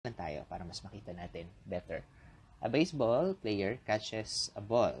lang tayo para mas makita natin better. A baseball player catches a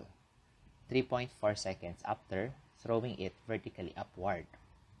ball 3.4 seconds after throwing it vertically upward.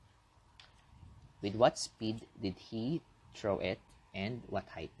 With what speed did he throw it and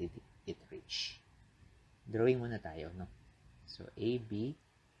what height did it reach? Drawing muna tayo, no? So, A, B,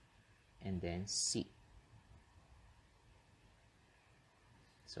 and then C.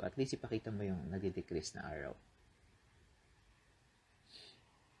 So, at least ipakita mo yung nagde-decrease na arrow.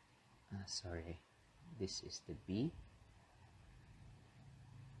 Sorry. This is the B.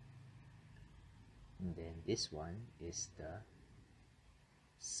 And then this one is the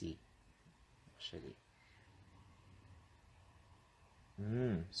C. Actually.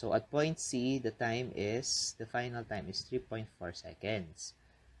 So at point C, the final time is 3.4 seconds.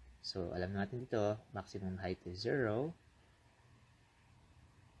 So alam natin dito, maximum height is 0.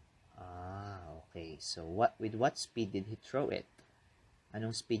 Okay. So with what speed did he throw it?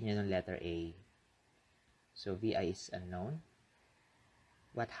 Anong speed niya ng letter A? So VI is unknown.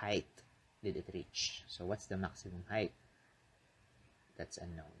 What height did it reach? So what's the maximum height? That's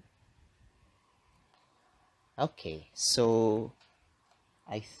unknown. Okay, so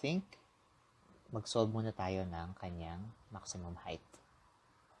I think mag-solve muna tayo ng kanyang maximum height.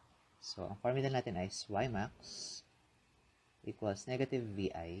 So ang formula natin is Ymax equals negative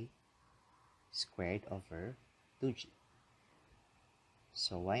VI squared over 2G.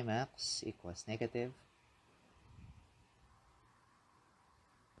 So Ymax equals negative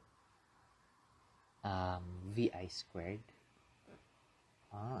VI squared.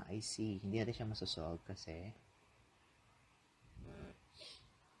 I see. Hindi natin siya masosolve kasi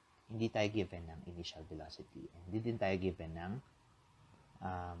hindi tayo given ng initial velocity. Hindi din tayo given ng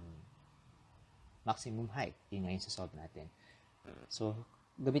maximum height. Yun nga yung sasolve natin. So,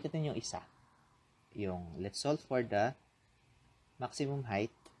 gamitin natin yung isa. Let's solve for the maximum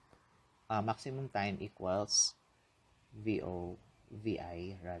height. Maximum time equals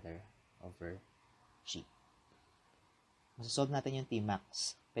VI over G. Masasolve natin yung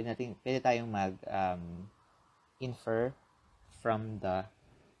Tmax. Pwede tayong infer from the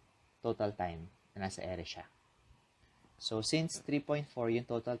total time na nasa ere siya. So, since 3.4 yung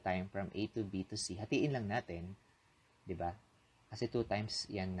total time from A to B to C, hatiin lang natin, di ba? Kasi 2 times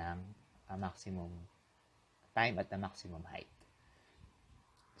yan ng maximum time at the maximum height.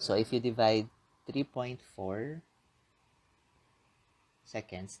 So, if you divide 3.4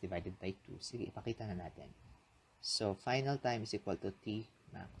 seconds divided by 2, sige, ipakita na natin. So, final time is equal to T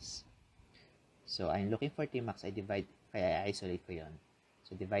max. So, I'm looking for T max. Kaya i-isolate ko yon.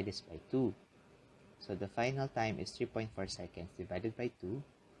 So, divide this by 2. So, the final time is 3.4 seconds divided by 2.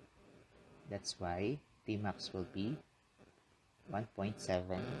 That's why T max will be 1.7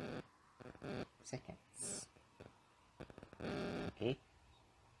 seconds. Okay?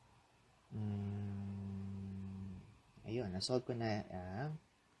 Ayun, nasolve ko na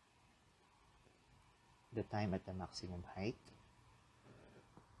the time at the maximum height.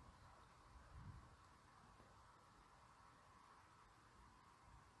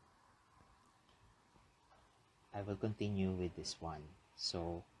 I will continue with this one.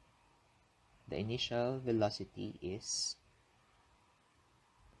 So, the initial velocity is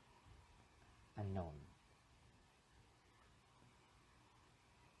unknown.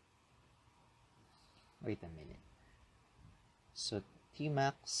 Wait a minute. So,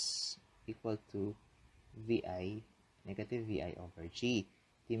 Tmax equal to VI, negative VI over G.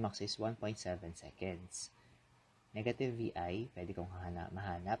 Tmax is 1.7 seconds. Negative VI, pwede kong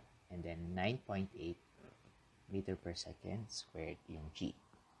mahanap, and then 9.8 meter per second squared yung G.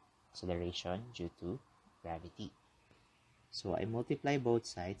 Acceleration due to gravity. So, I multiply both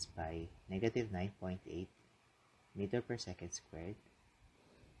sides by negative 9.8 meter per second squared.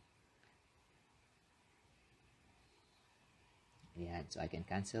 Ayan, so I can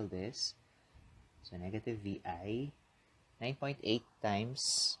cancel this. So, negative VI, 9.8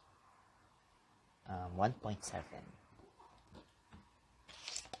 times 1.7.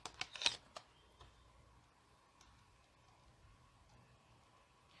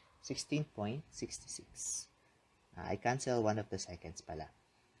 16.66. I cancel one of the seconds pala.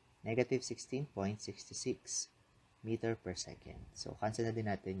 Negative 16.66 meter per second. So, cancel na din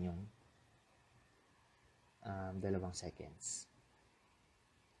natin yung dalawang seconds.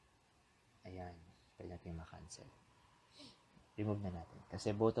 Ayan. Pwede natin makancel. Remove na natin.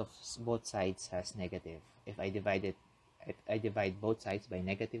 Kasi both sides has negative. If I divide both sides by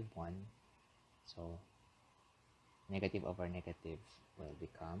negative 1, so negative over negative will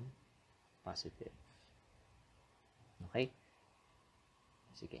become positive. Okay?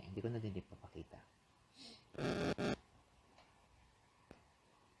 Sige, hindi ko na din ipapakita.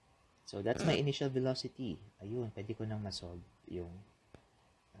 So, that's my initial velocity. Ayun, pwede ko nang masolve yung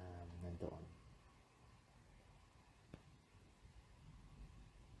nandoon.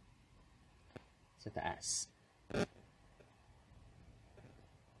 Sa taas.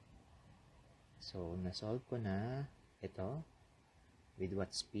 So, nasolve ko na ito. With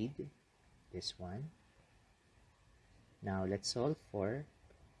what speed? This one. Now, let's solve for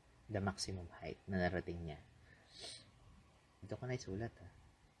the maximum height na narating niya. Ito ko na isulat.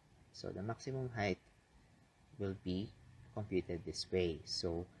 So, the maximum height will be computed this way.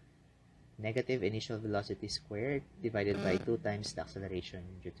 So, negative initial velocity squared divided by 2 times the acceleration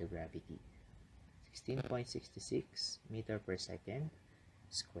due to gravity. 16.66 meter per second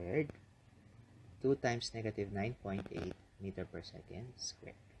squared 2 times negative 9.8 meter per second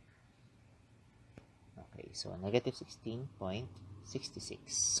squared. Okay, so negative 16.66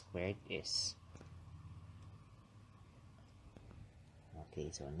 squared is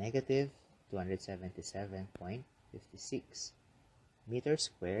negative 277.56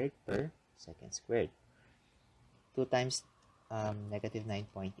 meters squared per second squared. 2 times negative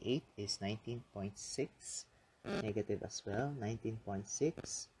 9.8 is 19.6, negative as well,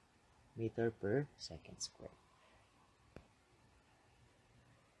 19.6 meter per second squared.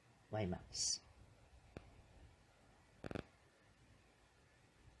 Y max.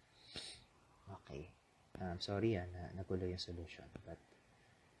 Okay. Sorry nagulo yung solution, but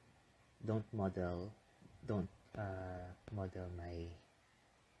don't model my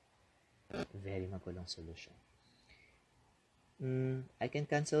very magulong solution. I can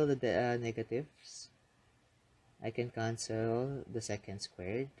cancel the negatives. I can cancel the second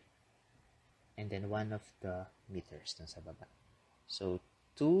squared and then one of the meters dun sa baba. So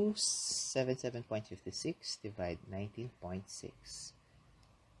 277.56 divide 19.6.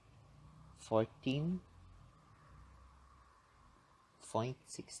 14.16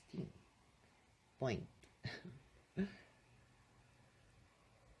 point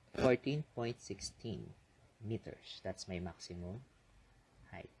 14.16 meters. That's my maximum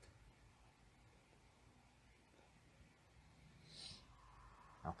height.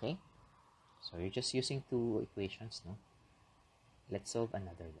 Okay, so you're just using two equations, no? Let's solve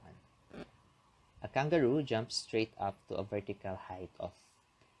another one. A kangaroo jumps straight up to a vertical height of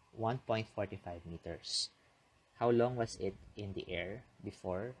 1.45 meters. How long was it in the air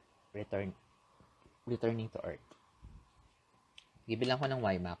before returning to Earth? Gibilang ko ng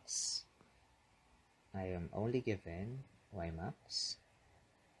Y max. I am only given Y max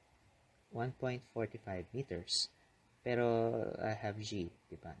 1.45 meters. Pero I have G,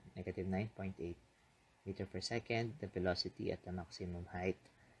 diba? Negative 9.8 meter per second. The velocity at the maximum height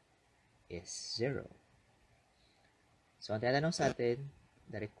is 0. So, ang tatanong sa atin,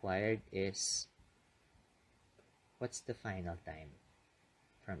 the required is, what's the final time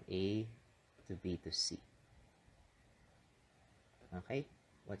from A to B to C? Okay,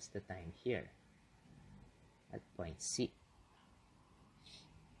 what's the time here at point C?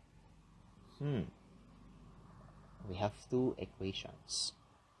 We have two equations.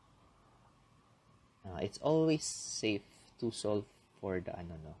 It's always safe to solve for the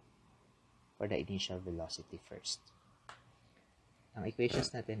for the initial velocity first. Ang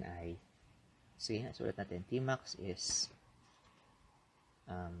equations natin ay, sige nga, sulat natin, Tmax is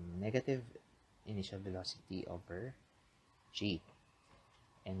negative initial velocity over G.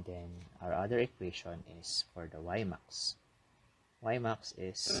 And then, our other equation is for the Y max. Y max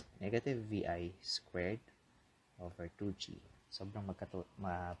is negative VI squared over 2G. Sobrang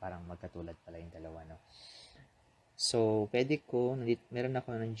parang magkatulad pala yung dalawa, no? So, pwede ko, meron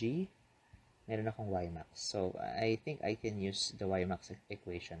ako ng G, meron akong Y max. So, I think I can use the Y max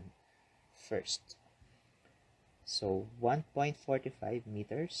equation first. So, 1.45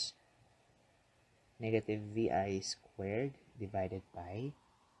 meters negative VI squared divided by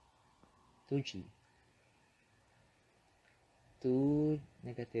 2G. 2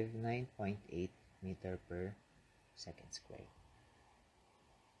 negative 9.8 meter per second squared.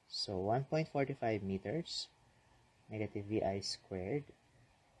 So, 1.45 meters negative VI squared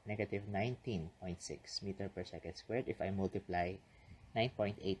negative 19.6 meter per second squared. If I multiply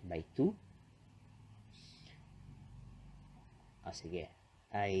 9.8 by 2, sige,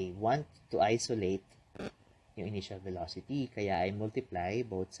 I want to isolate yung initial velocity, kaya I multiply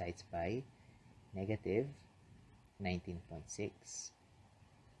both sides by negative 19.6.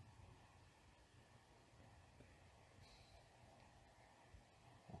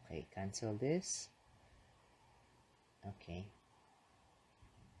 Okay, cancel this. Okay.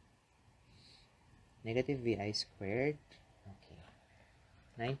 Negative VI squared. Okay.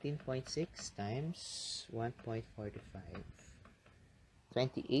 19.6 times 1.45.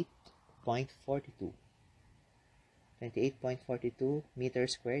 28.6 28.42. 28.42 meter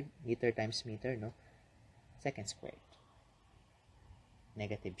squared, meter times meter, no? Second squared.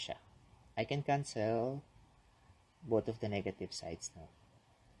 Negative siya. I can cancel both of the negative sides now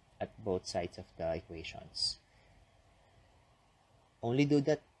at both sides of the equations. Only do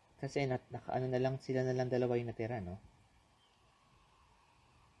that kasi naka-ano na lang, sila na lang dalawa yung natira, no?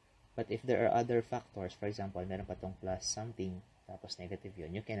 But if there are other factors, for example, meron pa tong plus something, tapos negative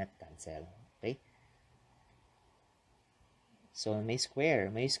yun, you cannot cancel. Okay? So, may square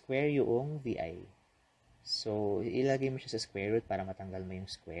yung VI. So, ilagay mo siya sa square root para matanggal mo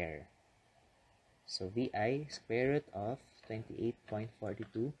yung square. So, VI, square root of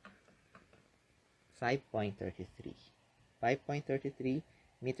 28.42, 5.33. 5.33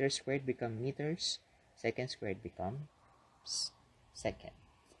 meters squared become meters, second squared becomes second.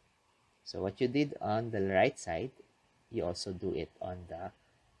 So, what you did on the right side, you also do it on the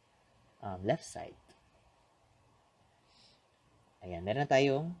left side. Ayan, meron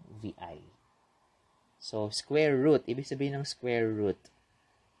tayong VI. So, square root. Ibig sabihin ng square root,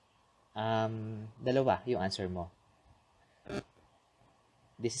 dalawa yung answer mo.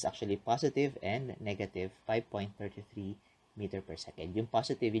 This is actually positive and negative 5.33 meter per second. Yung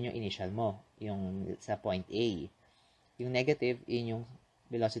positive, yun yung initial mo, yung sa point A. Yung negative, yun yung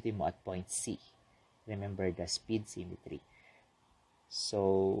velocity mo at point C. Remember the speed symmetry.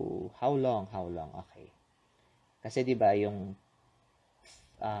 So, how long? Okay. Kasi di ba yung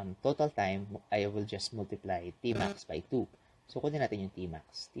total time, I will just multiply Tmax by 2. So, kunin natin yung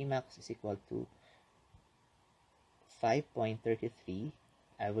Tmax. Tmax is equal to 5.33.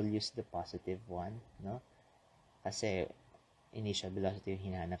 I will use the positive one, no? Kasi initial velocity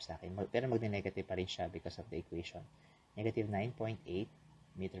yung hinahanap sa akin. Pero magne-negative pa rin siya because of the equation. Negative 9.8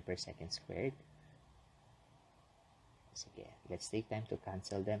 meter per second squared. Sige, let's take time to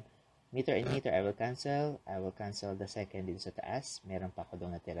cancel them. Meter and meter, I will cancel. I will cancel the second dito sa taas. Meron pa ako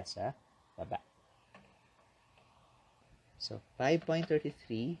doon natira sa baba. So,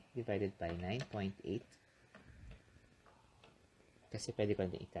 5.33 divided by 9.8. Kasi pwede ko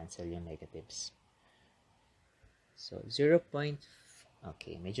din i-cancel yung negatives. So, 0.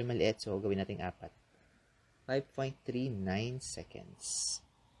 Okay, medyo maliit. So, gawin natin 4. 5.39 seconds.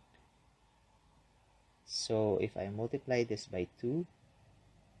 So, if I multiply this by 2,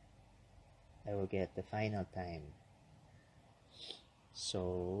 I will get the final time.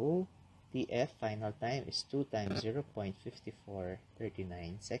 So, TF final time is 2 times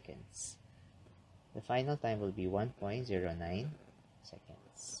 0.5439 seconds. The final time will be 1.09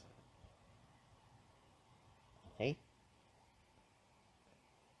 seconds. Okay?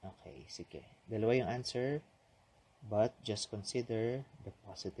 Okay, sige. Dalawa yung answer, but just consider the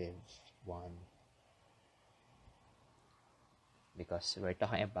positive one. Because we're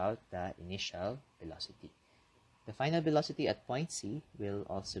talking about the initial velocity. The final velocity at point C will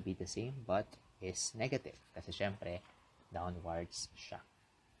also be the same but is negative. Kasi syempre, downwards siya.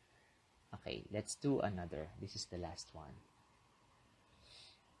 Okay, let's do another. This is the last one.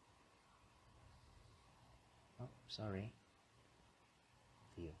 Oh, sorry.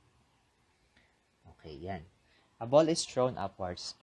 View. Okay, yan. A ball is thrown upwards